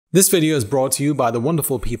This video is brought to you by the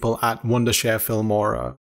wonderful people at Wondershare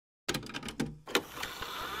Filmora.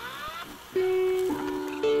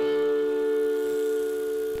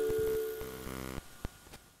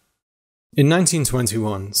 In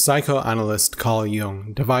 1921, psychoanalyst Carl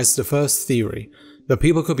Jung devised the first theory that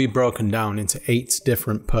people could be broken down into 8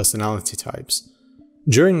 different personality types.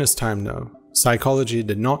 During this time though, psychology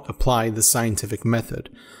did not apply the scientific method,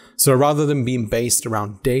 so rather than being based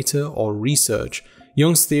around data or research,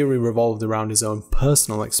 Jung's theory revolved around his own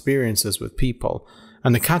personal experiences with people,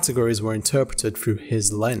 and the categories were interpreted through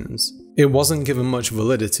his lens. It wasn't given much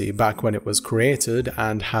validity back when it was created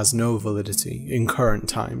and has no validity in current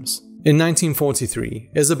times. In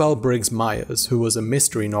 1943, Isabel Briggs Myers, who was a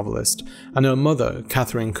mystery novelist, and her mother,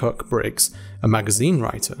 Catherine Cook Briggs, a magazine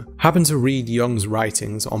writer, happened to read Jung's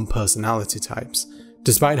writings on personality types,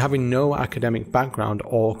 despite having no academic background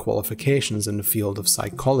or qualifications in the field of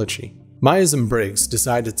psychology. Myers and Briggs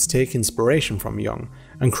decided to take inspiration from Jung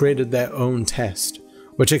and created their own test,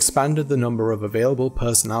 which expanded the number of available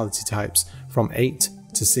personality types from 8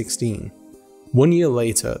 to 16. 1 year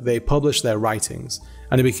later, they published their writings,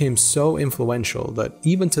 and it became so influential that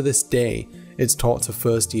even to this day, it's taught to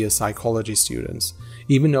first-year psychology students,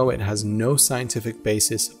 even though it has no scientific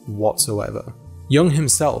basis whatsoever. Jung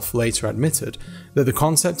himself later admitted that the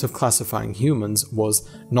concept of classifying humans was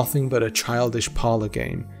nothing but a childish parlor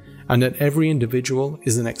game, and that every individual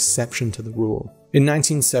is an exception to the rule. In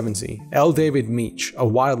 1970, L. David Meach, a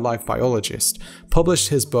wildlife biologist, published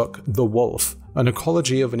his book The Wolf, An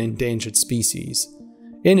Ecology of an Endangered Species.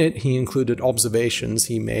 In it, he included observations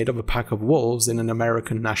he made of a pack of wolves in an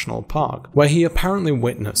American national park, where he apparently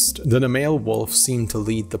witnessed that a male wolf seemed to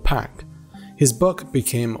lead the pack. His book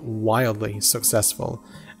became wildly successful,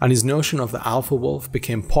 and his notion of the alpha wolf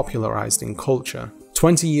became popularized in culture.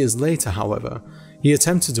 20 years later, however, he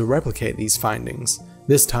attempted to replicate these findings,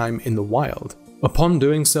 this time in the wild. Upon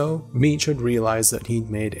doing so, Meach had realized that he'd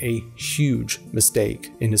made a huge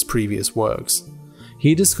mistake in his previous works.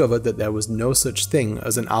 He discovered that there was no such thing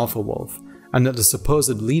as an alpha wolf, and that the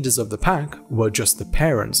supposed leaders of the pack were just the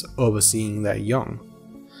parents overseeing their young.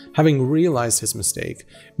 Having realized his mistake,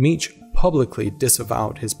 Meach publicly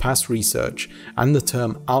disavowed his past research and the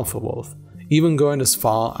term alpha wolf, even going as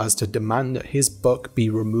far as to demand that his book be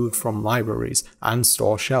removed from libraries and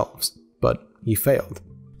store shelves, but he failed.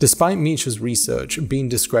 Despite Meach's research being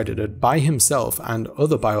discredited by himself and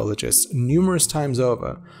other biologists numerous times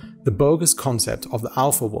over, the bogus concept of the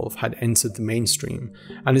alpha wolf had entered the mainstream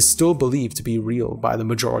and is still believed to be real by the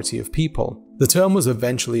majority of people. The term was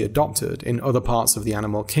eventually adopted in other parts of the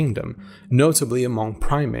animal kingdom, notably among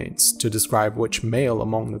primates, to describe which male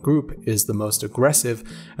among the group is the most aggressive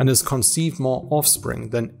and has conceived more offspring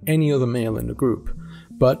than any other male in the group.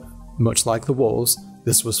 But, much like the wolves,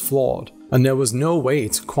 this was flawed, and there was no way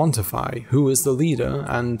to quantify who is the leader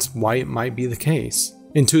and why it might be the case.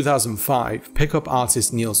 In 2005, pickup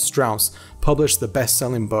artist Neil Strauss published the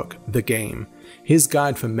best-selling book The Game, his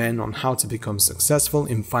guide for men on how to become successful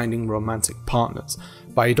in finding romantic partners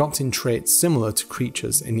by adopting traits similar to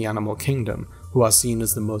creatures in the animal kingdom who are seen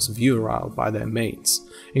as the most virile by their mates,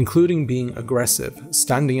 including being aggressive,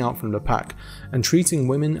 standing out from the pack, and treating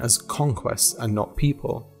women as conquests and not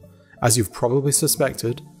people. As you've probably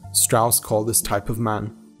suspected, Strauss called this type of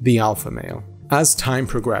man the alpha male. As time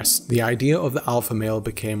progressed, the idea of the alpha male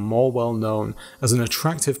became more well known as an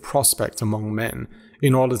attractive prospect among men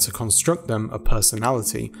in order to construct them a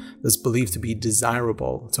personality that's believed to be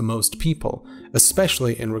desirable to most people,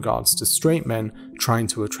 especially in regards to straight men trying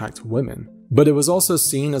to attract women. But it was also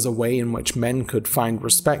seen as a way in which men could find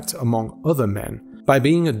respect among other men, by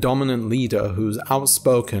being a dominant leader who's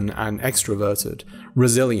outspoken and extroverted,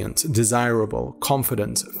 resilient, desirable,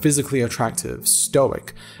 confident, physically attractive,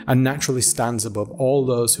 stoic, and naturally stands above all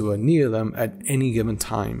those who are near them at any given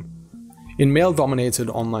time. In male-dominated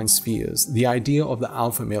online spheres, the idea of the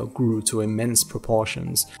alpha male grew to immense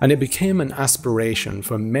proportions, and it became an aspiration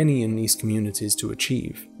for many in these communities to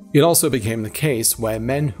achieve. It also became the case where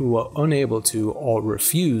men who were unable to or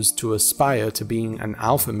refused to aspire to being an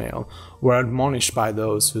alpha male were admonished by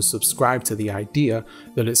those who subscribed to the idea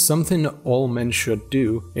that it's something that all men should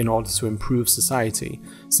do in order to improve society,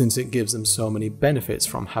 since it gives them so many benefits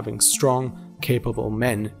from having strong, capable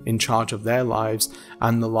men in charge of their lives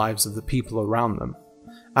and the lives of the people around them.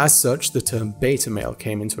 As such, the term beta male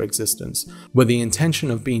came into existence, with the intention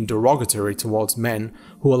of being derogatory towards men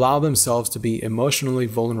who allow themselves to be emotionally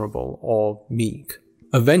vulnerable or meek.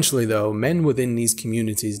 Eventually though, men within these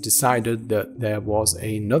communities decided that there was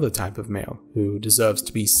another type of male who deserves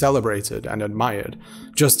to be celebrated and admired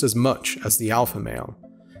just as much as the alpha male.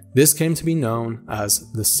 This came to be known as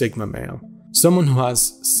the sigma male. Someone who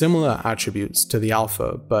has similar attributes to the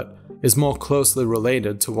alpha but is more closely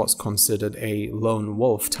related to what's considered a lone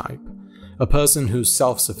wolf type. A person who's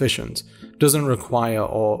self-sufficient, doesn't require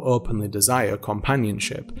or openly desire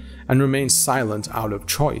companionship, and remains silent out of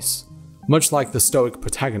choice, much like the stoic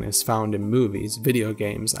protagonists found in movies, video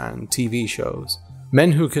games, and TV shows.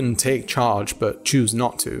 Men who can take charge but choose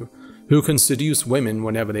not to, who can seduce women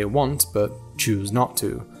whenever they want but choose not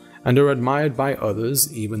to, and are admired by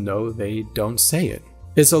others even though they don't say it.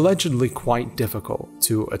 It's allegedly quite difficult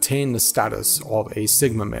to attain the status of a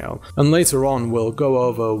Sigma male, and later on we'll go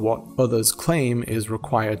over what others claim is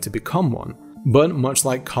required to become one. But much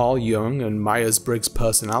like Carl Jung and Myers-Briggs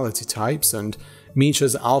personality types and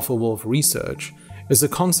Miche's Alpha Wolf research, is a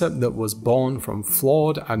concept that was born from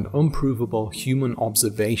flawed and unprovable human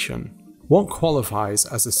observation. What qualifies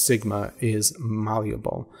as a Sigma is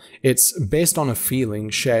malleable. It's based on a feeling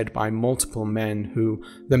shared by multiple men who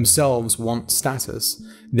themselves want status,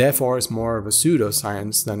 therefore it's more of a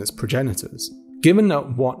pseudoscience than its progenitors. Given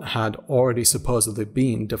that what had already supposedly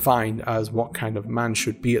been defined as what kind of man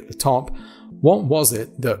should be at the top, what was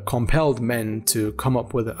it that compelled men to come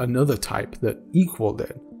up with another type that equaled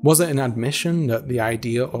it? Was it an admission that the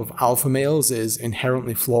idea of alpha males is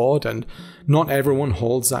inherently flawed and not everyone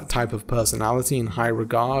holds that type of personality in high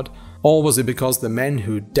regard? Or was it because the men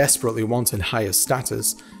who desperately wanted higher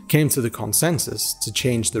status came to the consensus to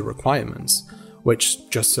change the requirements, which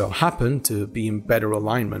just so happened to be in better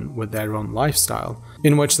alignment with their own lifestyle,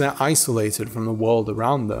 in which they're isolated from the world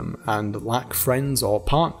around them and lack friends or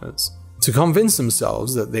partners, to convince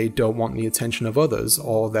themselves that they don't want the attention of others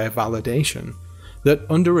or their validation? That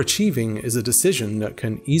underachieving is a decision that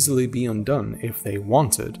can easily be undone if they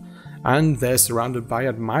wanted, and they're surrounded by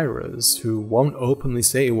admirers who won't openly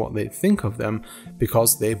say what they think of them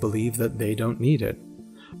because they believe that they don't need it.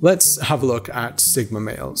 Let's have a look at Sigma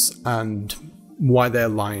males and why they're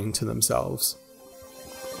lying to themselves.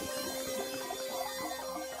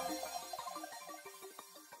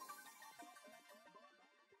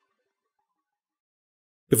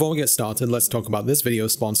 Before we get started, let's talk about this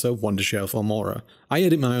video's sponsor, Wondershare Filmora. I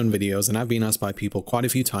edit my own videos and I've been asked by people quite a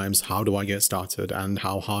few times how do I get started and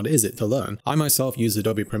how hard is it to learn. I myself use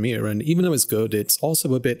Adobe Premiere and even though it's good, it's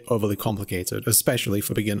also a bit overly complicated, especially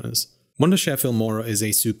for beginners. Wondershare Filmora is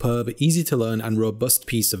a superb, easy to learn and robust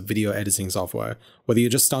piece of video editing software, whether you're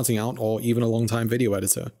just starting out or even a long-time video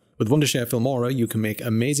editor. With Wondershare Filmora, you can make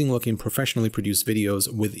amazing looking professionally produced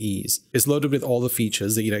videos with ease. It's loaded with all the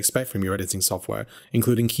features that you'd expect from your editing software,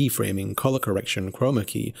 including keyframing, color correction, chroma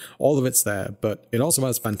key, all of it's there, but it also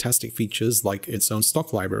has fantastic features like its own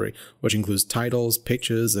stock library, which includes titles,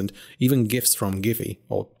 pictures, and even GIFs from Giphy,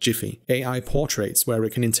 or Jiffy. AI portraits, where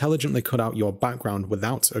it can intelligently cut out your background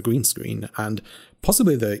without a green screen, and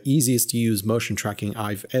possibly the easiest to use motion tracking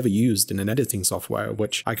I've ever used in an editing software,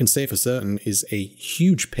 which I can say for certain is a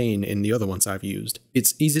huge pain in the other ones I've used.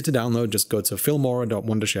 It's easy to download, just go to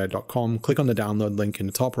filmora.wondershare.com, click on the download link in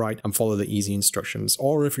the top right and follow the easy instructions.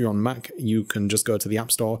 Or if you're on Mac, you can just go to the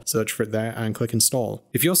App Store, search for it there and click install.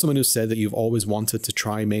 If you're someone who said that you've always wanted to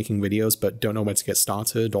try making videos but don't know where to get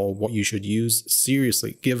started or what you should use,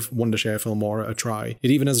 seriously, give Wondershare Filmora a try.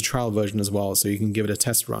 It even has a trial version as well, so you can give it a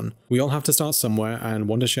test run. We all have to start somewhere, and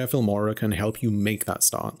Wondershare Filmora can help you make that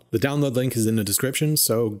start. The download link is in the description,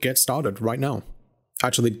 so get started right now.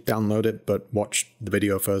 Actually, download it, but watch the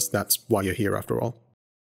video first, that's why you're here after all.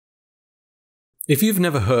 If you've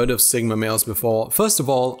never heard of Sigma males before, first of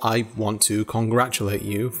all, I want to congratulate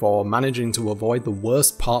you for managing to avoid the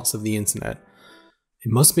worst parts of the internet.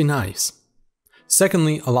 It must be nice.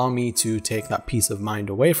 Secondly, allow me to take that peace of mind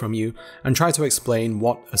away from you and try to explain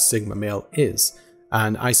what a Sigma male is.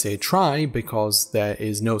 And I say try because there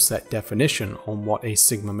is no set definition on what a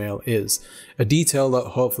Sigma male is, a detail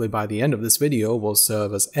that hopefully by the end of this video will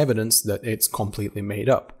serve as evidence that it's completely made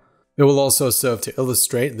up. It will also serve to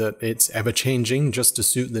illustrate that it's ever-changing just to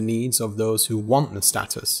suit the needs of those who want the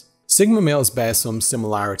status. Sigma males bear some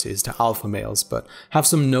similarities to alpha males, but have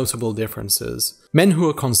some notable differences. Men who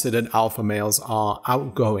are considered alpha males are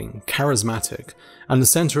outgoing, charismatic, and the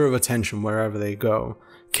center of attention wherever they go,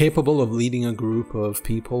 capable of leading a group of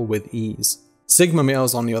people with ease. Sigma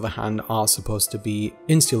males, on the other hand, are supposed to be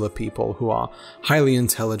insular people who are highly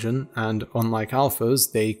intelligent and, unlike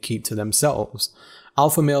alphas, they keep to themselves.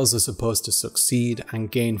 Alpha males are supposed to succeed and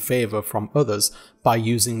gain favor from others by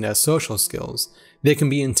using their social skills. They can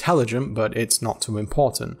be intelligent, but it's not too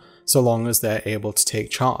important, so long as they're able to take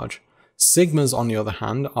charge. Sigmas, on the other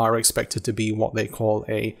hand, are expected to be what they call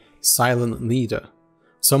a silent leader.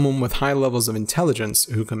 Someone with high levels of intelligence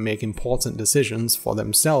who can make important decisions for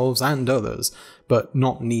themselves and others, but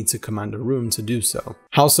not need to command a room to do so.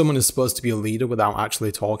 How someone is supposed to be a leader without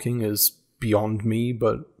actually talking is beyond me,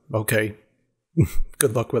 but okay.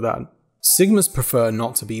 Good luck with that. Sigmas prefer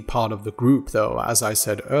not to be part of the group though, as I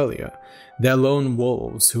said earlier. They're lone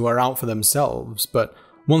wolves who are out for themselves, but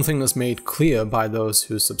one thing that's made clear by those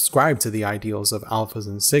who subscribe to the ideals of alphas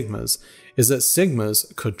and sigmas is that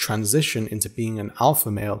sigmas could transition into being an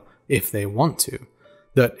alpha male if they want to.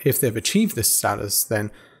 That if they've achieved this status,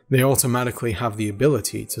 then they automatically have the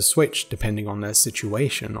ability to switch depending on their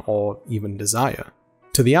situation or even desire.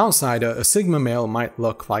 To the outsider, a sigma male might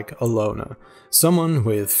look like a loner, someone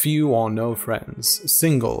with few or no friends,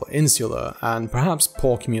 single, insular, and perhaps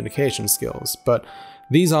poor communication skills, but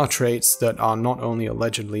these are traits that are not only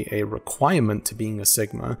allegedly a requirement to being a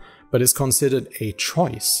sigma, but is considered a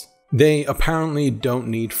choice. They apparently don't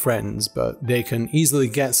need friends, but they can easily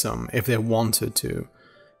get some if they wanted to.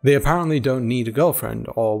 They apparently don't need a girlfriend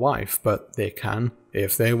or wife, but they can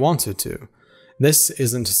if they wanted to. This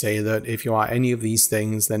isn't to say that if you are any of these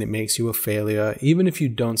things, then it makes you a failure. Even if you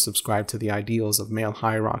don't subscribe to the ideals of male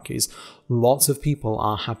hierarchies, lots of people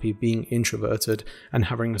are happy being introverted and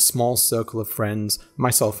having a small circle of friends,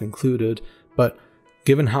 myself included, but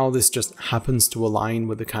given how this just happens to align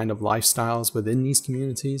with the kind of lifestyles within these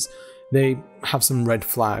communities, they have some red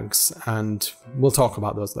flags, and we'll talk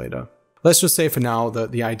about those later. Let's just say for now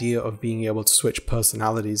that the idea of being able to switch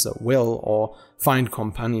personalities at will or find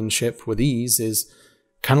companionship with ease is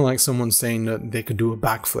kind of like someone saying that they could do a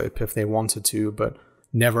backflip if they wanted to, but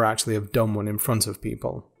never actually have done one in front of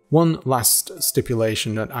people. One last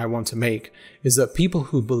stipulation that I want to make is that people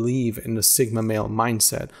who believe in the sigma male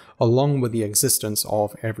mindset, along with the existence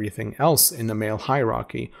of everything else in the male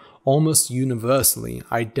hierarchy, almost universally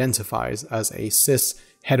identifies as a cis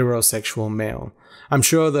heterosexual male. I'm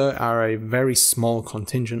sure there are a very small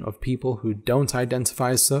contingent of people who don't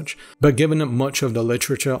identify as such, but given that much of the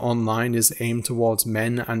literature online is aimed towards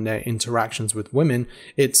men and their interactions with women,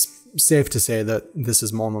 it's safe to say that this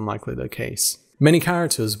is more than likely the case. Many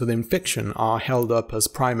characters within fiction are held up as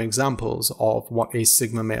prime examples of what a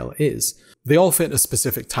sigma male is. They all fit a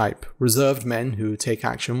specific type: reserved men who take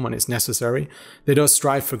action when it's necessary. They don't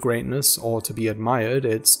strive for greatness or to be admired,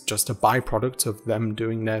 it's just a byproduct of them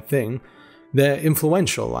doing their thing. They're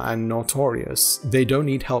influential and notorious. They don't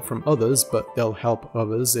need help from others, but they'll help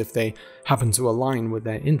others if they happen to align with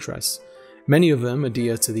their interests. Many of them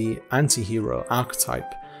adhere to the anti-hero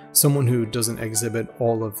archetype, someone who doesn't exhibit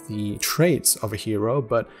all of the traits of a hero,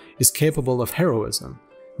 but is capable of heroism.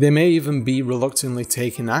 They may even be reluctantly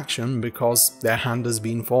taking action because their hand has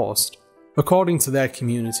been forced. According to their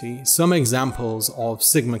community, some examples of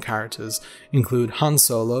Sigma characters include Han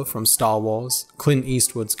Solo from Star Wars, Clint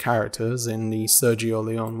Eastwood's characters in the Sergio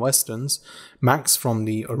Leone westerns, Max from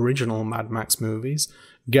the original Mad Max movies,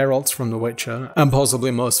 Geralt from The Witcher, and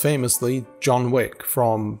possibly most famously, John Wick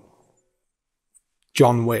from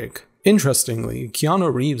John Wick. Interestingly,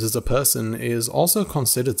 Keanu Reeves as a person is also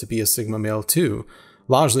considered to be a Sigma male too,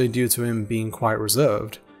 largely due to him being quite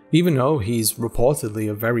reserved, even though he's reportedly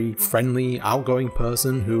a very friendly, outgoing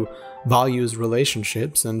person who values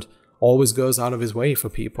relationships and always goes out of his way for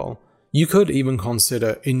people. You could even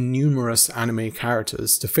consider innumerous anime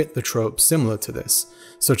characters to fit the trope similar to this,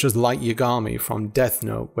 such as Light Yagami from Death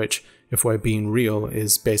Note, which, if we're being real,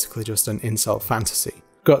 is basically just an incel fantasy,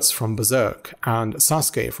 Guts from Berserk, and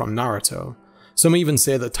Sasuke from Naruto. Some even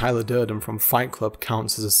say that Tyler Durden from Fight Club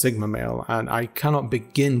counts as a Sigma male, and I cannot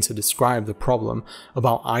begin to describe the problem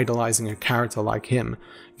about idolizing a character like him,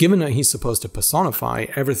 given that he's supposed to personify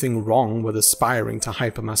everything wrong with aspiring to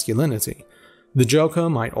hypermasculinity. The Joker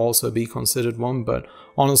might also be considered one, but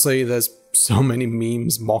honestly there's so many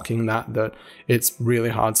memes mocking that it's really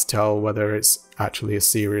hard to tell whether it's actually a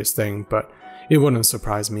serious thing, but it wouldn't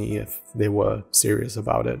surprise me if they were serious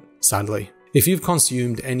about it, sadly. If you've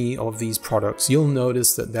consumed any of these products, you'll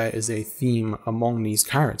notice that there is a theme among these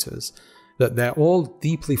characters, that they're all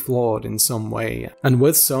deeply flawed in some way, and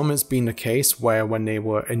with some it's been the case where when they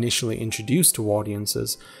were initially introduced to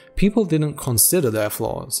audiences, people didn't consider their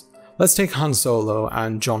flaws. Let's take Han Solo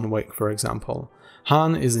and John Wick for example.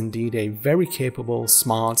 Han is indeed a very capable,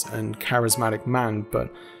 smart, and charismatic man,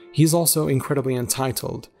 but he's also incredibly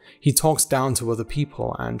entitled. He talks down to other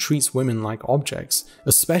people and treats women like objects,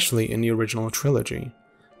 especially in the original trilogy.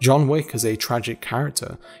 John Wick is a tragic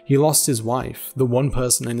character. He lost his wife, the one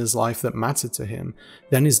person in his life that mattered to him.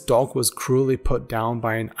 Then his dog was cruelly put down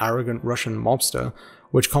by an arrogant Russian mobster,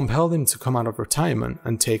 which compelled him to come out of retirement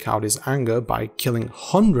and take out his anger by killing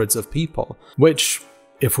hundreds of people, which,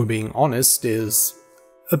 if we're being honest, is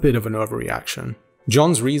a bit of an overreaction.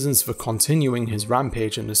 John's reasons for continuing his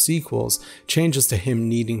rampage in the sequels changes to him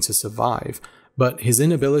needing to survive, but his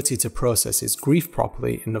inability to process his grief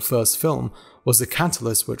properly in the first film was the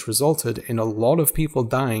catalyst which resulted in a lot of people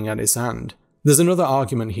dying at his hand. There's another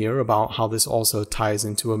argument here about how this also ties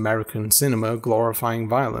into American cinema glorifying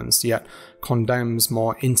violence, yet condemns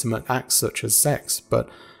more intimate acts such as sex, but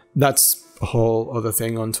that's a whole other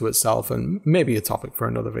thing unto itself and maybe a topic for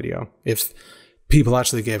another video. If people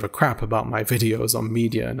actually gave a crap about my videos on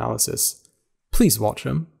media analysis, please watch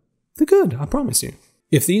them. They're good, I promise you.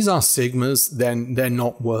 If these are sigmas, then they're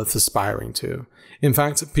not worth aspiring to. In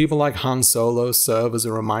fact, people like Han Solo serve as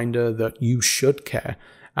a reminder that you should care,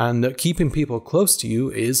 and that keeping people close to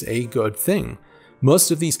you is a good thing.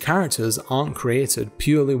 Most of these characters aren't created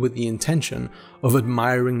purely with the intention of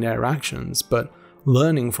admiring their actions, but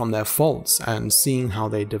learning from their faults and seeing how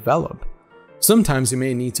they develop. Sometimes you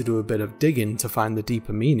may need to do a bit of digging to find the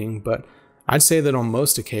deeper meaning, but I'd say that on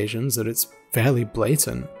most occasions that it's fairly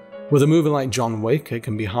blatant. With a movie like John Wick, it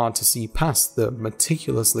can be hard to see past the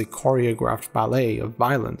meticulously choreographed ballet of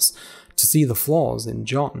violence to see the flaws in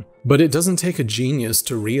John. But it doesn't take a genius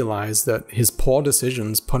to realize that his poor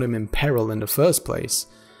decisions put him in peril in the first place.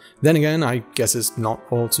 Then again, I guess it's not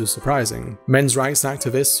all too surprising. Men's rights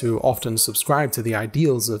activists who often subscribe to the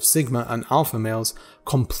ideals of Sigma and alpha males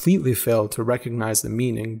completely fail to recognize the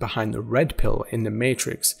meaning behind the red pill in The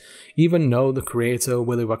Matrix, even though the creator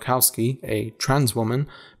Willie Wachowski, a trans woman,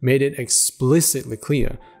 made it explicitly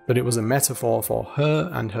clear that it was a metaphor for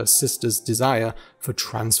her and her sister's desire for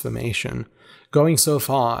transformation, going so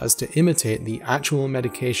far as to imitate the actual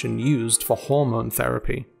medication used for hormone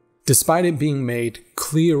therapy. Despite it being made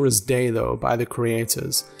clear as day though by the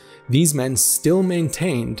creators, these men still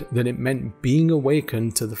maintained that it meant being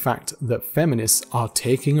awakened to the fact that feminists are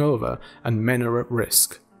taking over and men are at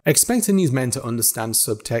risk. Expecting these men to understand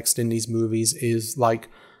subtext in these movies is like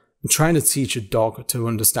trying to teach a dog to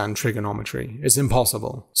understand trigonometry. It's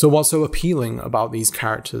impossible. So what's so appealing about these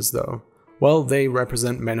characters though? Well, they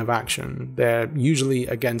represent men of action. They're usually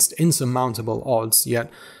against insurmountable odds,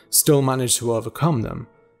 yet still manage to overcome them.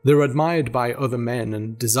 They're admired by other men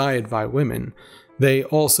and desired by women. They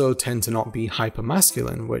also tend to not be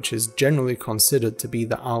hypermasculine, which is generally considered to be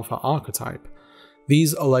the alpha archetype.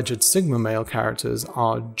 These alleged Sigma male characters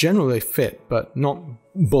are generally fit, but not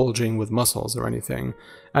bulging with muscles or anything,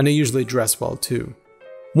 and they usually dress well too.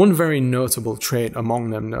 One very notable trait among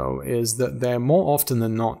them though is that they're more often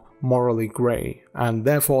than not morally grey, and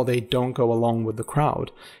therefore they don't go along with the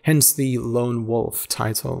crowd, hence the lone wolf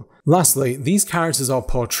title. Lastly, these characters are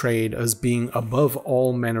portrayed as being above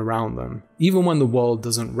all men around them. Even when the world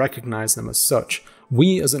doesn't recognize them as such,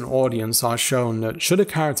 we as an audience are shown that should a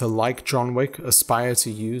character like John Wick aspire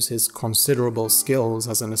to use his considerable skills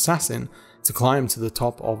as an assassin to climb to the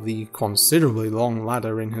top of the considerably long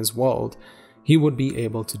ladder in his world, he would be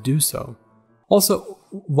able to do so. Also,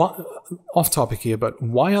 off topic here, but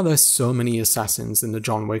why are there so many assassins in the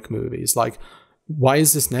John Wick movies? Like, why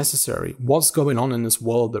is this necessary? What's going on in this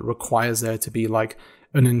world that requires there to be like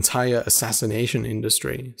an entire assassination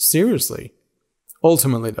industry? Seriously.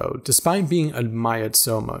 Ultimately though, despite being admired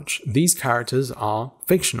so much, these characters are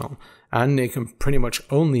fictional, and they can pretty much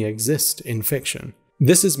only exist in fiction.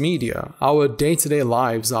 This is media. Our day-to-day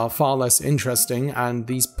lives are far less interesting, and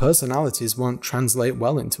these personalities won't translate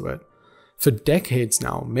well into it. For decades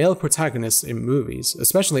now, male protagonists in movies,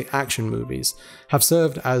 especially action movies, have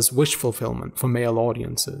served as wish fulfillment for male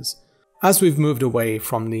audiences. As we've moved away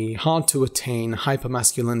from the hard-to-attain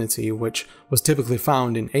hypermasculinity which was typically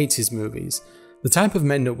found in 80s movies, the type of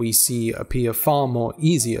men that we see appear far more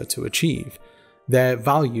easier to achieve. They're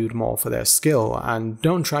valued more for their skill and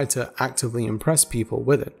don't try to actively impress people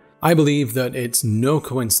with it. I believe that it's no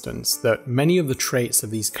coincidence that many of the traits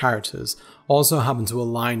of these characters also happen to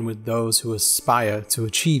align with those who aspire to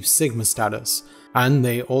achieve Sigma status, and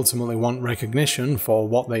they ultimately want recognition for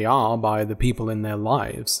what they are by the people in their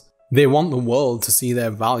lives. They want the world to see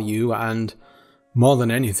their value, and more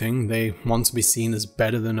than anything, they want to be seen as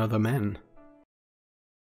better than other men.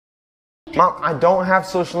 Mom, I don't have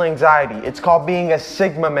social anxiety. It's called being a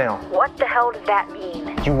Sigma male. What the hell does that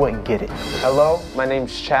mean? You wouldn't get it. Hello, my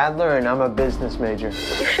name's Chandler and I'm a business major.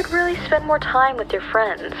 You should really spend more time with your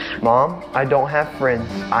friends. Mom, I don't have friends.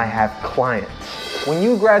 I have clients. When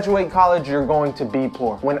you graduate college, you're going to be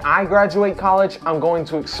poor. When I graduate college, I'm going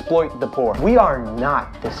to exploit the poor. We are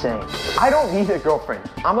not the same. I don't need a girlfriend.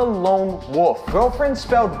 I'm a lone wolf. Girlfriend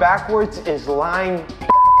spelled backwards is lying.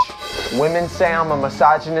 Women say I'm a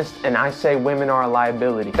misogynist, and I say women are a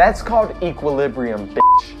liability. That's called equilibrium,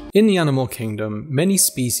 bitch. In the animal kingdom, many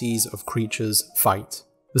species of creatures fight,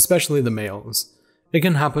 especially the males. It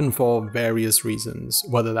can happen for various reasons,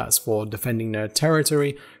 whether that's for defending their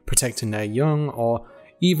territory, protecting their young, or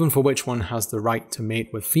even for which one has the right to mate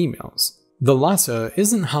with females. The latter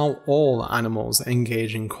isn't how all animals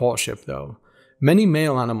engage in courtship though. Many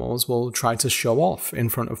male animals will try to show off in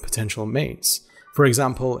front of potential mates. For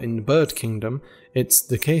example, in the bird kingdom, it's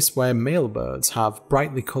the case where male birds have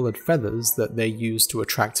brightly coloured feathers that they use to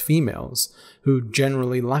attract females, who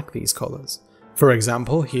generally lack these colours. For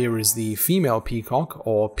example, here is the female peacock,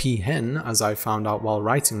 or peahen as I found out while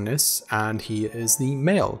writing this, and here is the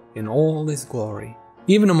male in all his glory.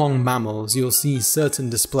 Even among mammals, you'll see certain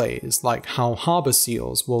displays, like how harbour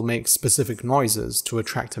seals will make specific noises to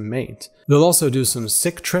attract a mate. They'll also do some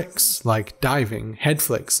sick tricks, like diving, head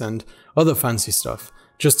flicks, and other fancy stuff,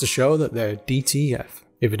 just to show that they're DTF.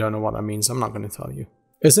 If you don't know what that means, I'm not going to tell you.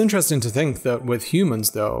 It's interesting to think that with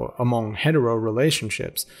humans though, among hetero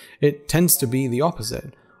relationships, it tends to be the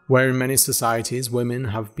opposite, where in many societies women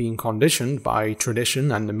have been conditioned by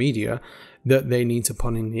tradition and the media that they need to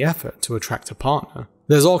put in the effort to attract a partner.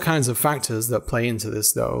 There's all kinds of factors that play into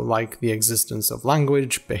this though, like the existence of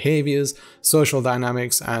language, behaviours, social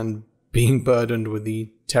dynamics, and being burdened with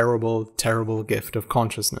the terrible, terrible gift of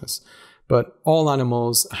consciousness. But all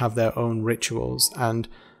animals have their own rituals, and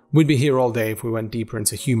we'd be here all day if we went deeper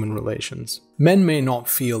into human relations. Men may not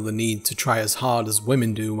feel the need to try as hard as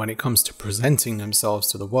women do when it comes to presenting themselves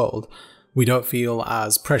to the world. We don't feel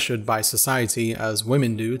as pressured by society as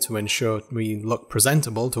women do to ensure we look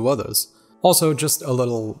presentable to others. Also, just a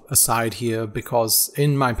little aside here, because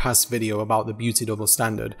in my past video about the beauty double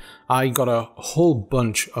standard, I got a whole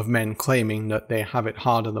bunch of men claiming that they have it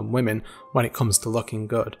harder than women when it comes to looking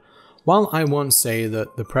good. While I won't say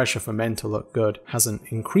that the pressure for men to look good hasn't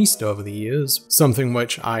increased over the years, something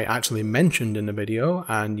which I actually mentioned in the video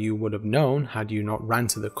and you would have known had you not ran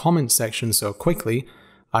to the comment section so quickly,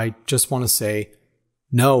 I just want to say,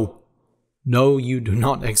 no. No, you do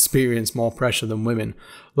not experience more pressure than women.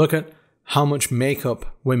 Look at how much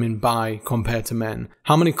makeup women buy compared to men,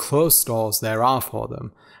 how many clothes stores there are for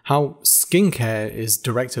them, how skincare is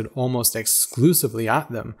directed almost exclusively at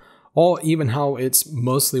them, or even how it's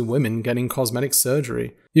mostly women getting cosmetic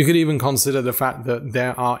surgery. You could even consider the fact that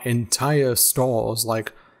there are entire stores,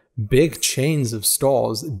 like big chains of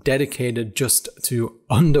stores, dedicated just to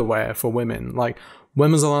underwear for women. Like,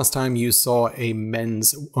 when was the last time you saw a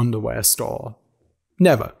men's underwear store?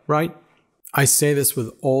 Never, right? I say this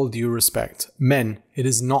with all due respect. Men, it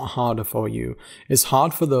is not harder for you. It's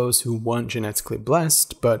hard for those who weren't genetically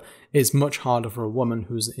blessed, but it's much harder for a woman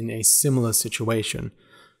who's in a similar situation.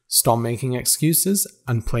 Stop making excuses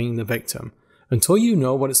and playing the victim. Until you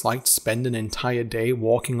know what it's like to spend an entire day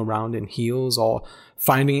walking around in heels or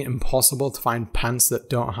finding it impossible to find pants that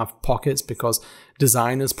don't have pockets because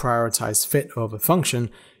designers prioritize fit over function,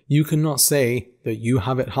 you cannot say that you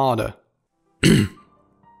have it harder.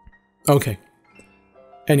 Okay.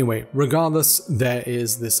 Anyway, regardless, there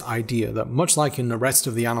is this idea that much like in the rest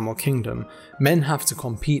of the animal kingdom, men have to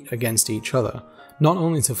compete against each other, not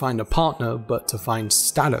only to find a partner, but to find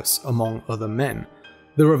status among other men.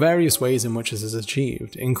 There are various ways in which this is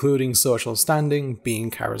achieved, including social standing,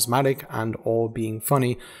 being charismatic and or being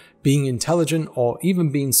funny, being intelligent, or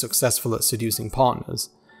even being successful at seducing partners.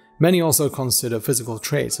 Many also consider physical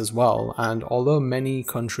traits as well, and although many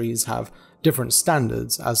countries have different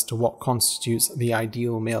standards as to what constitutes the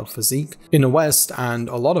ideal male physique, in the West and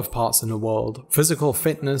a lot of parts in the world, physical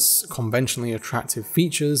fitness, conventionally attractive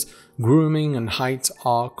features, grooming and height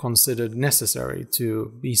are considered necessary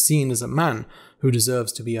to be seen as a man who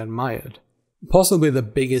deserves to be admired. Possibly the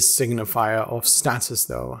biggest signifier of status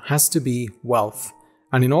though has to be wealth.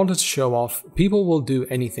 And in order to show off, people will do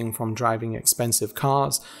anything from driving expensive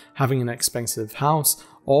cars, having an expensive house,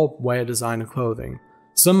 or wear designer clothing.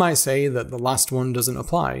 Some might say that the last one doesn't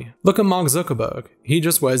apply. Look at Mark Zuckerberg. He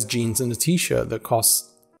just wears jeans and a t-shirt that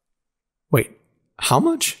costs... Wait, how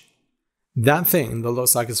much? That thing that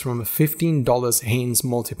looks like it's from a $15 Hanes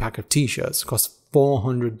multi-pack of t-shirts costs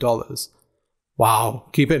 $400. Wow,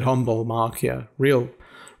 keep it humble, Mark. Yeah, real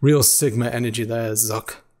Sigma energy there,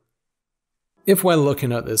 Zuck. If we're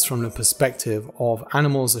looking at this from the perspective of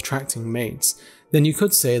animals attracting mates, then you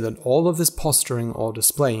could say that all of this posturing or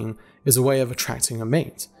displaying is a way of attracting a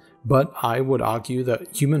mate. But I would argue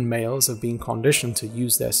that human males have been conditioned to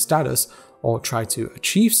use their status or try to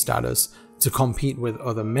achieve status to compete with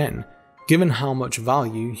other men, given how much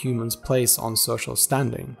value humans place on social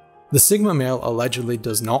standing. The Sigma male allegedly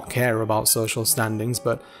does not care about social standings,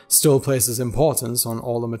 but still places importance on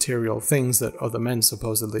all the material things that other men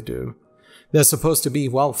supposedly do. They're supposed to be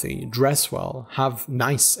wealthy, dress well, have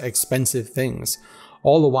nice, expensive things,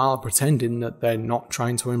 all the while pretending that they're not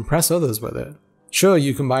trying to impress others with it. Sure,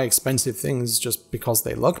 you can buy expensive things just because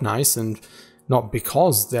they look nice and not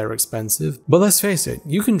because they're expensive, but let's face it,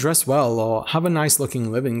 you can dress well or have a nice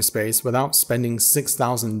looking living space without spending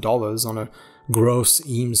 $6,000 on a gross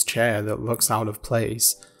Eames chair that looks out of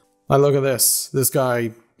place. Like, look at this. This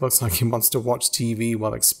guy looks like he wants to watch TV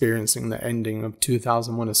while experiencing the ending of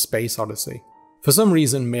 2001: A Space Odyssey. For some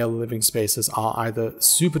reason, male living spaces are either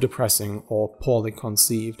super depressing or poorly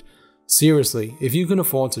conceived. Seriously, if you can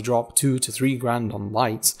afford to drop 2 to 3 grand on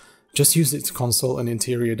lights, just use it to consult an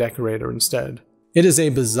interior decorator instead. It is a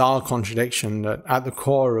bizarre contradiction that at the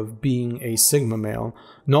core of being a Sigma male,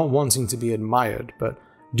 not wanting to be admired, but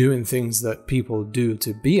doing things that people do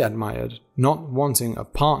to be admired, not wanting a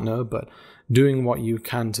partner, but doing what you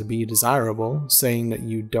can to be desirable, saying that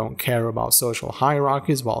you don't care about social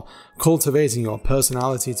hierarchies while cultivating your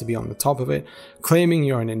personality to be on the top of it, claiming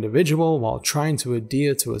you're an individual while trying to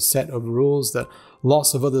adhere to a set of rules that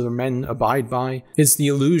lots of other men abide by. It's the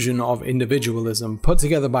illusion of individualism put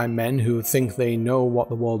together by men who think they know what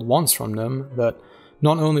the world wants from them, that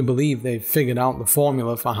not only believe they've figured out the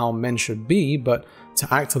formula for how men should be, but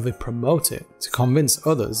to actively promote it, to convince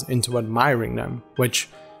others into admiring them, which,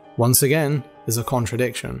 once again, is a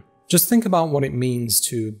contradiction. Just think about what it means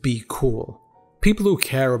to be cool. People who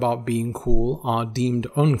care about being cool are deemed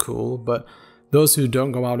uncool, but those who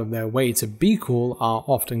don't go out of their way to be cool are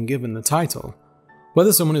often given the title.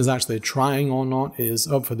 Whether someone is actually trying or not is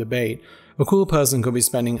up for debate. A cool person could be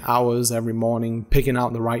spending hours every morning picking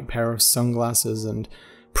out the right pair of sunglasses and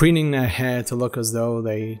preening their hair to look as though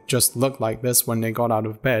they just looked like this when they got out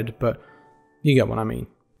of bed, but you get what I mean.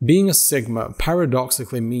 Being a Sigma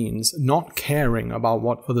paradoxically means not caring about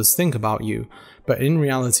what others think about you, but in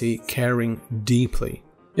reality caring deeply.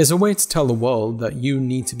 It's a way to tell the world that you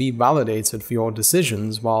need to be validated for your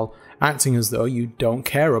decisions while acting as though you don't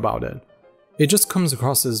care about it. It just comes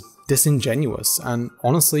across as disingenuous and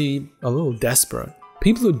honestly a little desperate.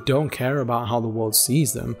 People who don't care about how the world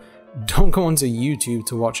sees them don't go onto YouTube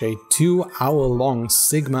to watch a 2-hour-long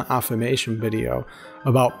Sigma affirmation video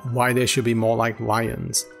about why they should be more like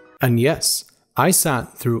lions. And yes, I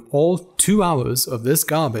sat through all 2 hours of this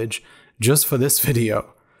garbage just for this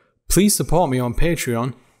video. Please support me on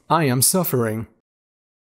Patreon. I am suffering.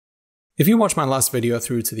 If you watched my last video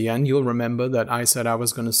through to the end, you'll remember that I said I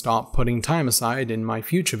was going to start putting time aside in my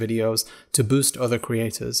future videos to boost other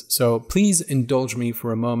creators, so please indulge me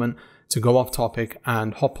for a moment to go off topic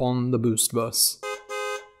and hop on the boost bus.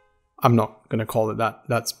 I'm not going to call it that,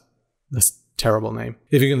 that's a terrible name.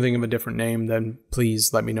 If you can think of a different name, then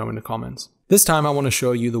please let me know in the comments. This time I want to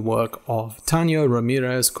show you the work of Tania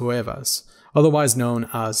Ramirez Cuevas, otherwise known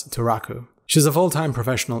as Taracu. She's a full-time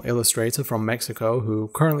professional illustrator from Mexico who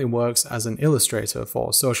currently works as an illustrator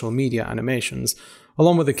for social media animations,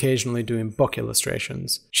 along with occasionally doing book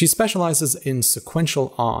illustrations. She specializes in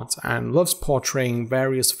sequential art and loves portraying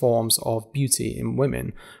various forms of beauty in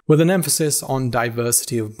women, with an emphasis on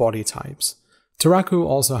diversity of body types. Taracu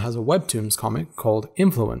also has a webtoons comic called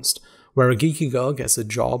Influenced, where a geeky girl gets a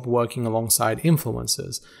job working alongside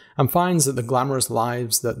influencers and finds that the glamorous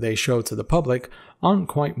lives that they show to the public aren't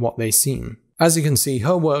quite what they seem. As you can see,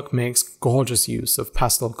 her work makes gorgeous use of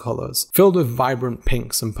pastel colors, filled with vibrant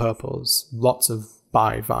pinks and purples, lots of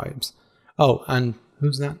bi vibes. Oh, and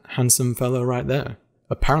who's that handsome fellow right there?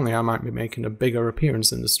 Apparently I might be making a bigger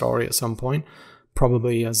appearance in the story at some point,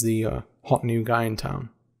 probably as the hot new guy in town.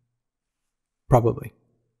 Probably.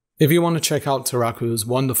 If you want to check out Taracu's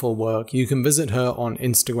wonderful work, you can visit her on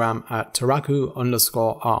Instagram at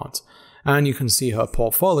Taracu_art, and you can see her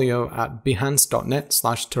portfolio at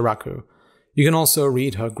behance.net/Taracu. You can also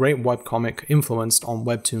read her great webcomic Influenced on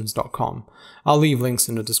webtoons.com. I'll leave links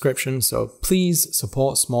in the description, so please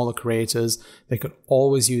support smaller creators. They could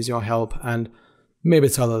always use your help, and maybe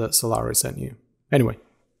tell her that Salari sent you. Anyway,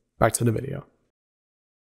 back to the video.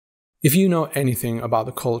 If you know anything about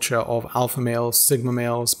the culture of alpha males, sigma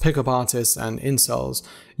males, pickup artists, and incels,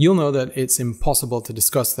 you'll know that it's impossible to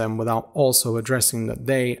discuss them without also addressing that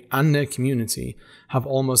they and their community have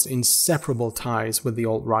almost inseparable ties with the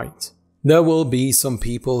alt-right. There will be some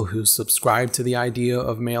people who subscribe to the idea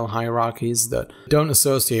of male hierarchies that don't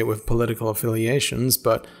associate with political affiliations,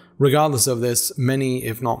 but regardless of this, many,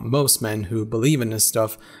 if not most men who believe in this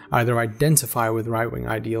stuff either identify with right-wing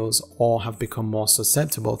ideals or have become more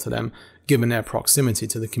susceptible to them given their proximity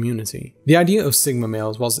to the community. The idea of sigma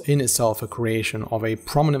males was in itself a creation of a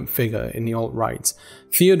prominent figure in the alt-right.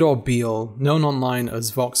 Theodore Beale, known online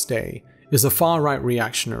as Vox Day, is a far-right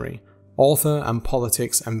reactionary, author and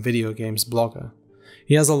politics and video games blogger.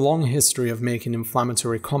 He has a long history of making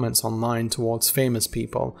inflammatory comments online towards famous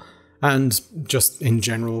people, and just in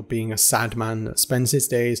general being a sad man that spends his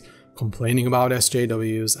days complaining about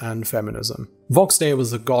SJWs, and feminism. Vox Day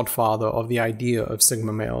was the godfather of the idea of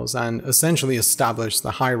Sigma males and essentially established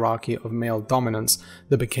the hierarchy of male dominance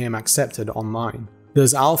that became accepted online.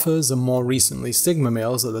 There's alphas and more recently Sigma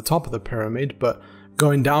males at the top of the pyramid, but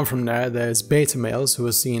going down from there, there's beta males who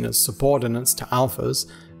are seen as subordinates to alphas,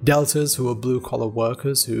 deltas who are blue-collar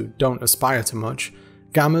workers who don't aspire to much,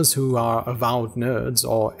 gammas who are avowed nerds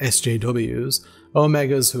or SJWs,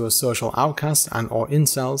 omegas who are social outcasts and or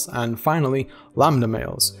incels, and finally lambda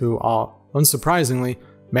males who are, unsurprisingly,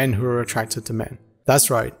 men who are attracted to men. That's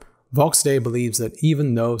right, Vox Day believes that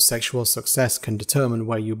even though sexual success can determine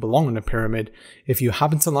where you belong in a pyramid, if you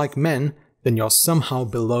happen to like men, then you're somehow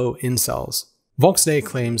below incels. Vox Day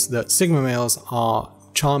claims that Sigma males are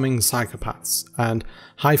charming psychopaths and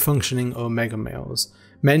high-functioning omega males,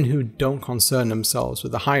 men who don't concern themselves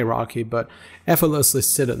with the hierarchy but effortlessly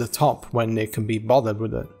sit at the top when they can be bothered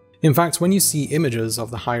with it. In fact, when you see images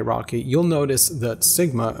of the hierarchy, you'll notice that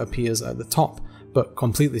Sigma appears at the top, but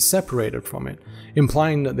completely separated from it,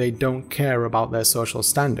 implying that they don't care about their social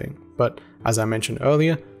standing. But as I mentioned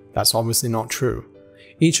earlier, that's obviously not true.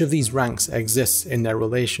 Each of these ranks exists in their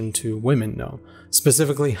relation to women though,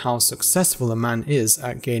 specifically how successful a man is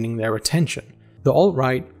at gaining their attention. The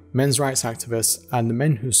alt-right, men's rights activists, and the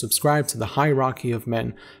men who subscribe to the hierarchy of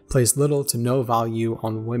men place little to no value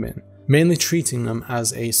on women, mainly treating them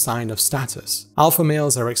as a sign of status. Alpha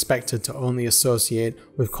males are expected to only associate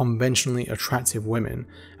with conventionally attractive women,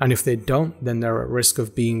 and if they don't, then they're at risk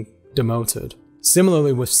of being demoted.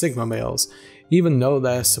 Similarly with Sigma males, even though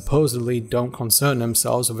they supposedly don't concern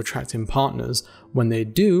themselves with attracting partners, when they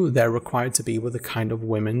do, they're required to be with the kind of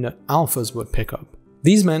women that alphas would pick up.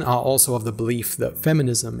 These men are also of the belief that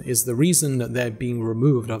feminism is the reason that they're being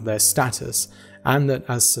removed of their status, and that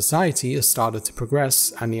as society has started to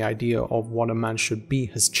progress and the idea of what a man should be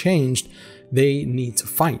has changed, they need to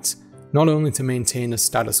fight, not only to maintain a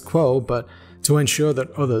status quo, but to ensure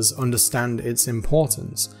that others understand its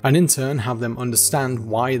importance, and in turn have them understand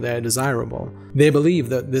why they're desirable. They believe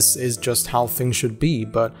that this is just how things should be,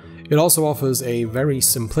 but it also offers a very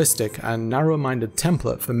simplistic and narrow-minded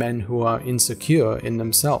template for men who are insecure in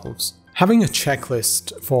themselves. Having a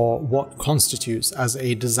checklist for what constitutes as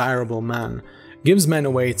a desirable man gives men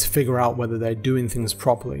a way to figure out whether they're doing things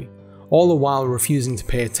properly, all the while refusing to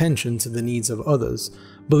pay attention to the needs of others,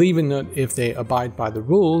 believing that if they abide by the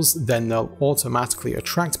rules, then they'll automatically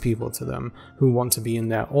attract people to them who want to be in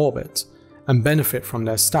their orbit, and benefit from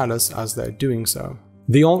their status as they're doing so.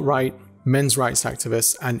 The alt-right, men's rights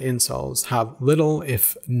activists, and incels have little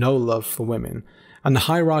if no love for women, and the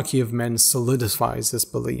hierarchy of men solidifies this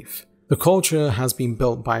belief. The culture has been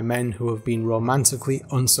built by men who have been romantically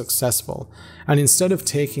unsuccessful, and instead of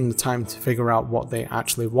taking the time to figure out what they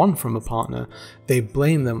actually want from a partner, they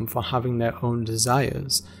blame them for having their own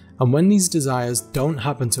desires. And when these desires don't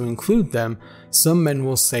happen to include them, some men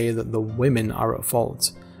will say that the women are at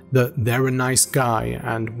fault, that they're a nice guy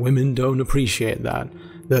and women don't appreciate that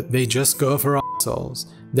they just go for assholes.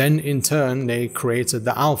 Then in turn they created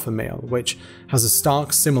the alpha male, which has a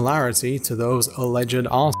stark similarity to those alleged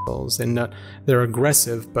assholes in that they're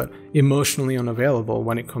aggressive but emotionally unavailable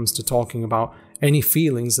when it comes to talking about any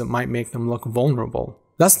feelings that might make them look vulnerable.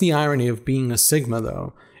 That's the irony of being a Sigma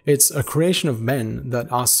though. It's a creation of men that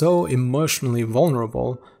are so emotionally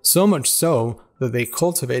vulnerable, so much so that they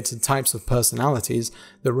cultivated types of personalities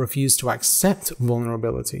that refuse to accept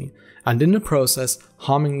vulnerability, and in the process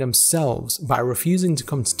harming themselves by refusing to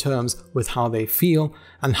come to terms with how they feel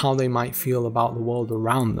and how they might feel about the world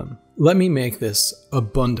around them. Let me make this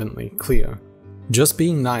abundantly clear. Just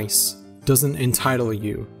being nice doesn't entitle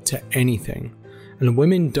you to anything, and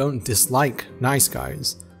women don't dislike nice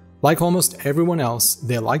guys. Like almost everyone else,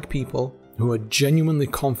 they like people who are genuinely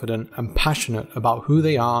confident and passionate about who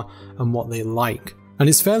they are and what they like. And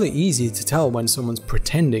it's fairly easy to tell when someone's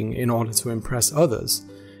pretending in order to impress others.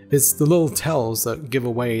 It's the little tells that give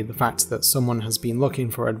away the fact that someone has been looking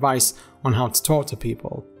for advice on how to talk to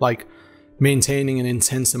people, like maintaining an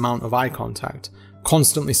intense amount of eye contact,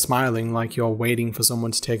 constantly smiling like you're waiting for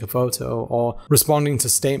someone to take a photo, or responding to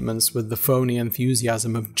statements with the phony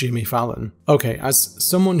enthusiasm of Jimmy Fallon. Okay, as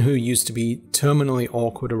someone who used to be terminally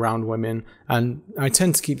awkward around women, and I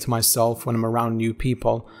tend to keep to myself when I'm around new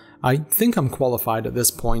people, I think I'm qualified at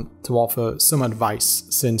this point to offer some advice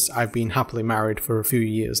since I've been happily married for a few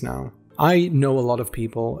years now. I know a lot of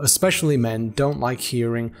people, especially men, don't like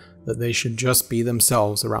hearing that they should just be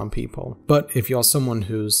themselves around people. But if you're someone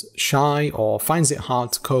who's shy or finds it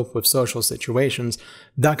hard to cope with social situations,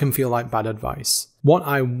 that can feel like bad advice. What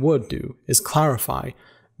I would do is clarify,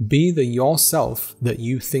 be the yourself that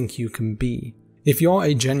you think you can be. If you're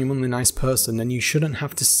a genuinely nice person, then you shouldn't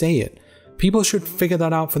have to say it. People should figure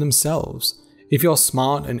that out for themselves. If you're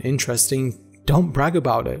smart and interesting, don't brag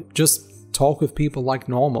about it. Just talk with people like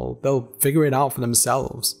normal. They'll figure it out for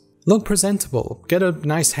themselves. Look presentable. Get a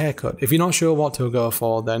nice haircut. If you're not sure what to go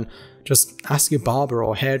for, then just ask your barber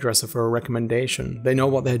or hairdresser for a recommendation. They know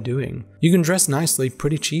what they're doing. You can dress nicely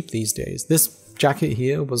pretty cheap these days. This jacket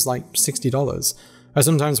here was like $60. I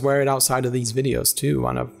sometimes wear it outside of these videos too,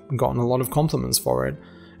 and I've gotten a lot of compliments for it.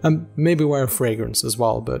 And maybe wear a fragrance as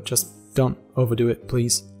well, but just don't overdo it,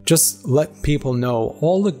 please. Just let people know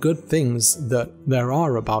all the good things that there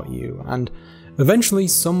are about you, and eventually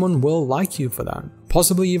someone will like you for that,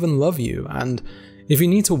 possibly even love you. And if you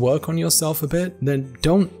need to work on yourself a bit, then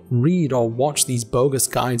don't read or watch these bogus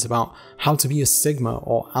guides about how to be a Sigma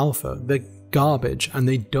or Alpha. They're garbage and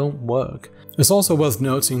they don't work. It's also worth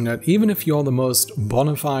noting that even if you're the most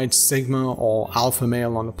bona fide Sigma or Alpha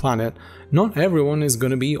male on the planet, not everyone is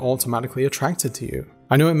going to be automatically attracted to you.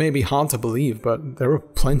 I know it may be hard to believe, but there are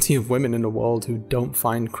plenty of women in the world who don't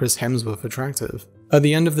find Chris Hemsworth attractive. At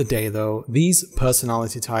the end of the day though, these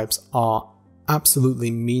personality types are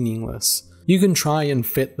absolutely meaningless. You can try and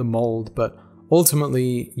fit the mold, but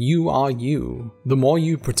ultimately you are you. The more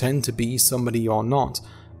you pretend to be somebody you're not,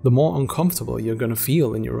 the more uncomfortable you're going to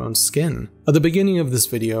feel in your own skin. At the beginning of this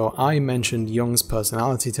video, I mentioned Jung's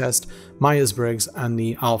personality test, Myers-Briggs, and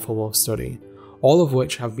the Alpha Wolf study, all of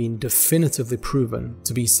which have been definitively proven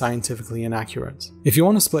to be scientifically inaccurate. If you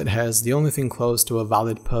want to split hairs, the only thing close to a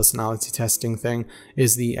valid personality testing thing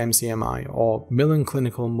is the MCMI, or Millen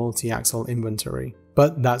Clinical Multi-Axel Inventory.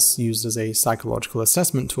 But that's used as a psychological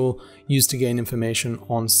assessment tool used to gain information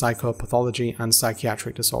on psychopathology and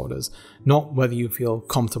psychiatric disorders, not whether you feel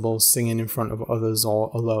comfortable singing in front of others or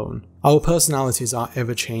alone. Our personalities are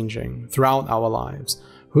ever changing throughout our lives.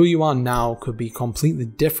 Who you are now could be completely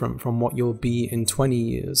different from what you'll be in 20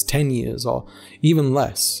 years, 10 years, or even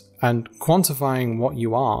less. And quantifying what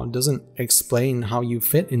you are doesn't explain how you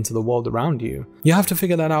fit into the world around you. You have to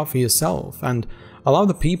figure that out for yourself, and allow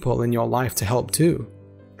the people in your life to help too.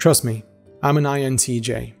 Trust me, I'm an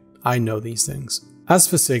INTJ. I know these things. As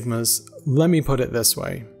for Sigmas, let me put it this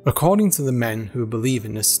way. According to the men who believe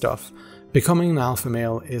in this stuff, becoming an alpha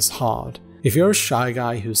male is hard. If you're a shy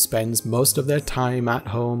guy who spends most of their time at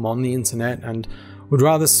home on the internet and would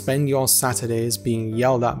rather spend your Saturdays being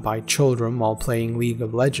yelled at by children while playing League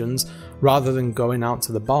of Legends rather than going out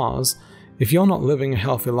to the bars, if you're not living a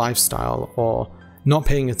healthy lifestyle or not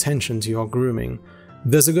paying attention to your grooming,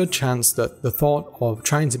 there's a good chance that the thought of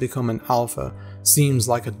trying to become an alpha seems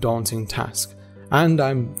like a daunting task. And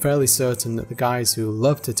I'm fairly certain that the guys who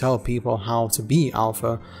love to tell people how to be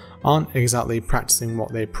alpha aren't exactly practicing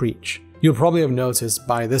what they preach. You'll probably have noticed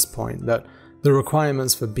by this point that the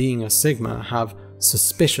requirements for being a Sigma have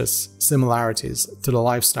suspicious similarities to the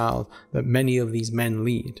lifestyle that many of these men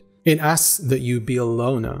lead. It asks that you be a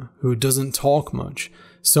loner who doesn't talk much,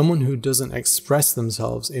 someone who doesn't express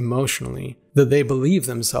themselves emotionally, that they believe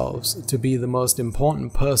themselves to be the most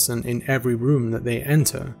important person in every room that they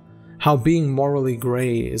enter, how being morally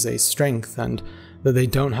grey is a strength, and that they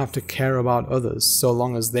don't have to care about others so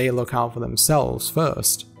long as they look out for themselves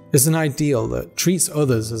first. It's an ideal that treats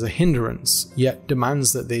others as a hindrance, yet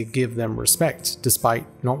demands that they give them respect despite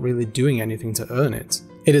not really doing anything to earn it.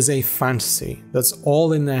 It is a fantasy that's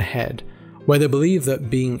all in their head, where they believe that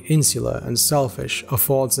being insular and selfish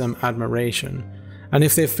affords them admiration, and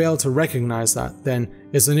if they fail to recognize that, then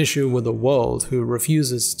it's an issue with the world who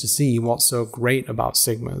refuses to see what's so great about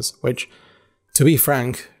Sigmas, which, to be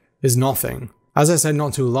frank, is nothing. As I said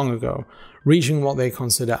not too long ago, reaching what they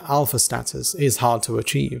consider alpha status is hard to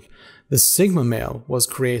achieve. The Sigma male was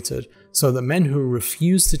created so that men who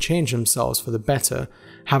refuse to change themselves for the better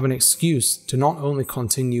have an excuse to not only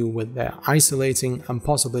continue with their isolating and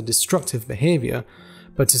possibly destructive behavior,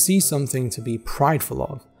 but to see something to be prideful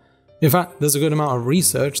of. In fact, there's a good amount of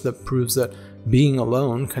research that proves that being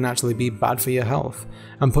alone can actually be bad for your health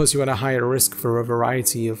and puts you at a higher risk for a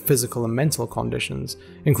variety of physical and mental conditions,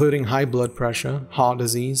 including high blood pressure, heart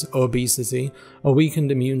disease, obesity, a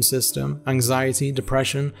weakened immune system, anxiety,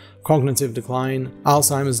 depression, cognitive decline,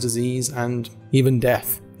 Alzheimer's disease, and even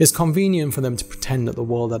death. It's convenient for them to pretend that the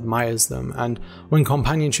world admires them, and when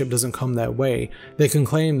companionship doesn't come their way, they can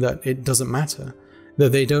claim that it doesn't matter,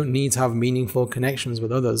 that they don't need to have meaningful connections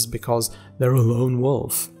with others because they're a lone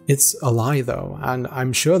wolf. It's a lie though, and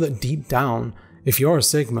I'm sure that deep down, if you're a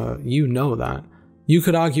Sigma, you know that. You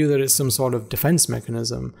could argue that it's some sort of defense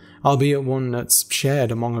mechanism, albeit one that's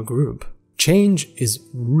shared among a group. Change is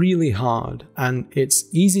really hard, and it's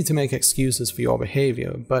easy to make excuses for your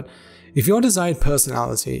behavior, but If your desired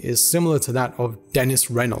personality is similar to that of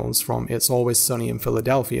Dennis Reynolds from It's Always Sunny in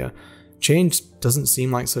Philadelphia, change doesn't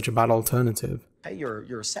seem like such a bad alternative. Hey,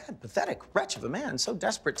 you're a sad, pathetic wretch of a man, so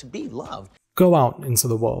desperate to be loved. Go out into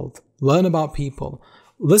the world, learn about people,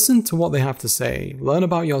 listen to what they have to say, learn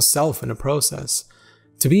about yourself in the process.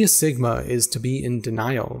 To be a Sigma is to be in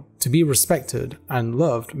denial. To be respected and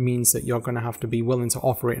loved means that you're going to have to be willing to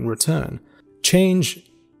offer it in return.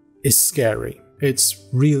 Change is scary. It's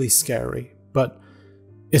really scary, but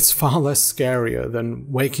it's far less scarier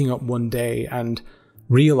than waking up one day and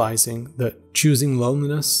realizing that choosing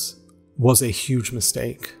loneliness was a huge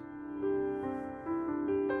mistake.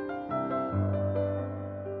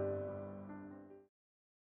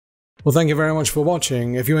 Well, thank you very much for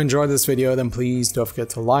watching. If you enjoyed this video, then please don't forget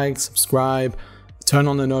to like, subscribe, turn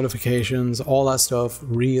on the notifications, all that stuff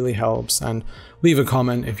really helps, and leave a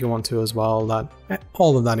comment if you want to as well.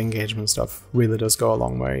 All of that engagement stuff really does go a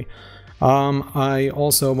long way. I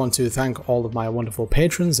also want to thank all of my wonderful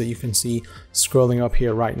patrons that you can see scrolling up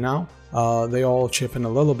here right now. They all chip in a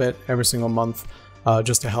little bit every single month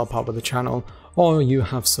just to help out with the channel. Or you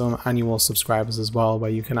have some annual subscribers as well, where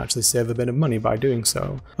you can actually save a bit of money by doing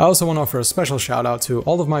so. I also want to offer a special shout out to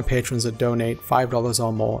all of my patrons that donate $5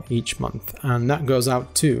 or more each month, and that goes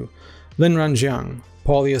out to Linran Jiang,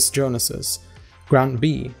 Paulius Jonases, Grant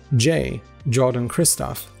B, Jay, Jordan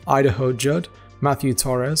Christoph, Idaho Judd, Matthew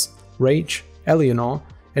Torres, Rach, Eleanor,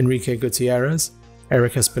 Enrique Gutierrez,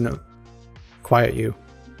 Eric Espinoza,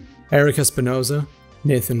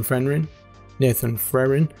 Nathan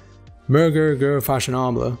Frerin, Merger Ger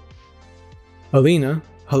Fashionable, Alina,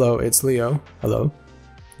 hello, it's Leo, hello,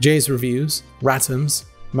 Jay's Reviews, Ratums,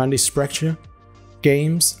 Mandy Sprecture,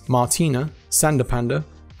 Games, Martina, Sanderpanda,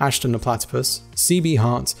 Ashton the Platypus, CB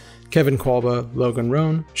Hart, Kevin Korber, Logan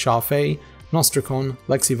Roan, Sharfay, Nostracon,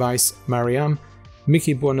 Lexi Weiss, Mariam,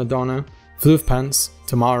 Mickey Buonadonna, Floofpants,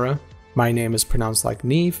 Tamara, my name is pronounced like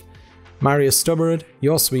Neve, Maria Stubbard,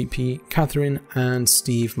 Your Sweet Pea, Catherine, and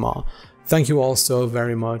Steve Ma. Thank you all so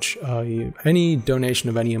very much. Any donation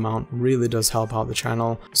of any amount really does help out the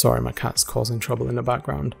channel. Sorry, my cat's causing trouble in the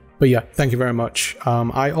background. But yeah, thank you very much.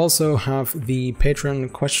 I also have the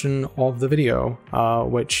Patreon question of the video,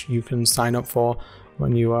 which you can sign up for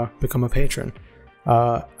when you become a patron.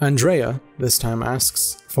 Andrea this time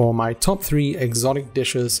asks for my top 3 exotic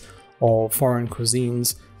dishes or foreign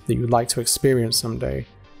cuisines that you'd like to experience someday.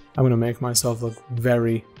 I'm gonna make myself look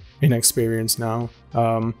very inexperienced now.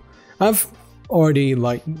 I've already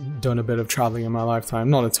done a bit of traveling in my lifetime,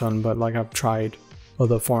 not a ton, but I've tried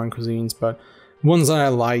other foreign cuisines, but ones that I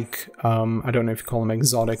like, I don't know if you call them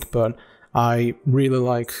exotic, but I really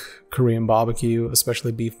like Korean barbecue,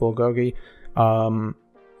 especially beef bulgogi.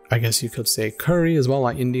 I guess you could say curry as well,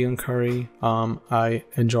 like Indian curry. I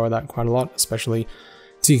enjoy that quite a lot, especially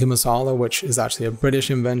tikka masala, which is actually a British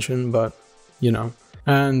invention, but you know.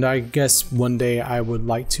 And I guess one day I would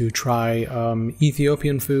like to try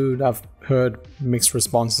Ethiopian food. I've heard mixed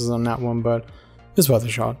responses on that one, but it's worth a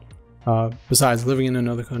shot. Besides, living in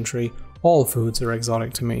another country, all foods are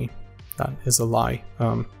exotic to me. That is a lie.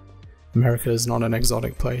 America is not an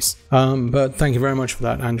exotic place. But thank you very much for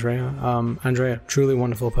that, Andrea. Andrea, truly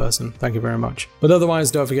wonderful person. Thank you very much. But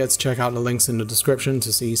otherwise, don't forget to check out the links in the description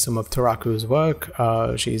to see some of Taracu's work.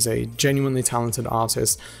 She's a genuinely talented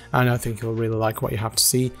artist, and I think you'll really like what you have to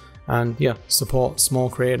see. And yeah, support small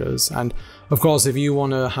creators. And of course, if you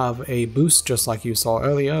want to have a boost, just like you saw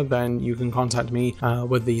earlier, then you can contact me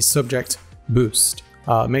with the subject boost.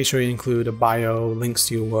 Make sure you include a bio, links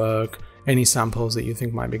to your work, any samples that you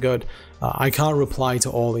think might be good. I can't reply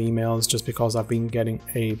to all the emails just because I've been getting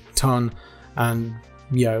a ton, and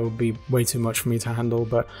yeah, it would be way too much for me to handle,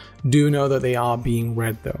 but do know that they are being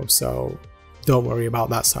read though, so don't worry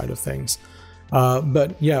about that side of things.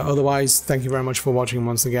 But yeah, otherwise, thank you very much for watching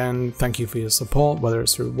once again. Thank you for your support, whether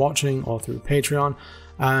it's through watching or through Patreon,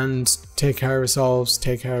 and take care of yourselves,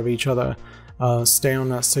 take care of each other, stay on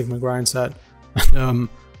that Sigma grind set, and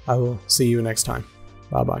I will see you next time.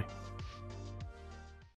 Bye bye.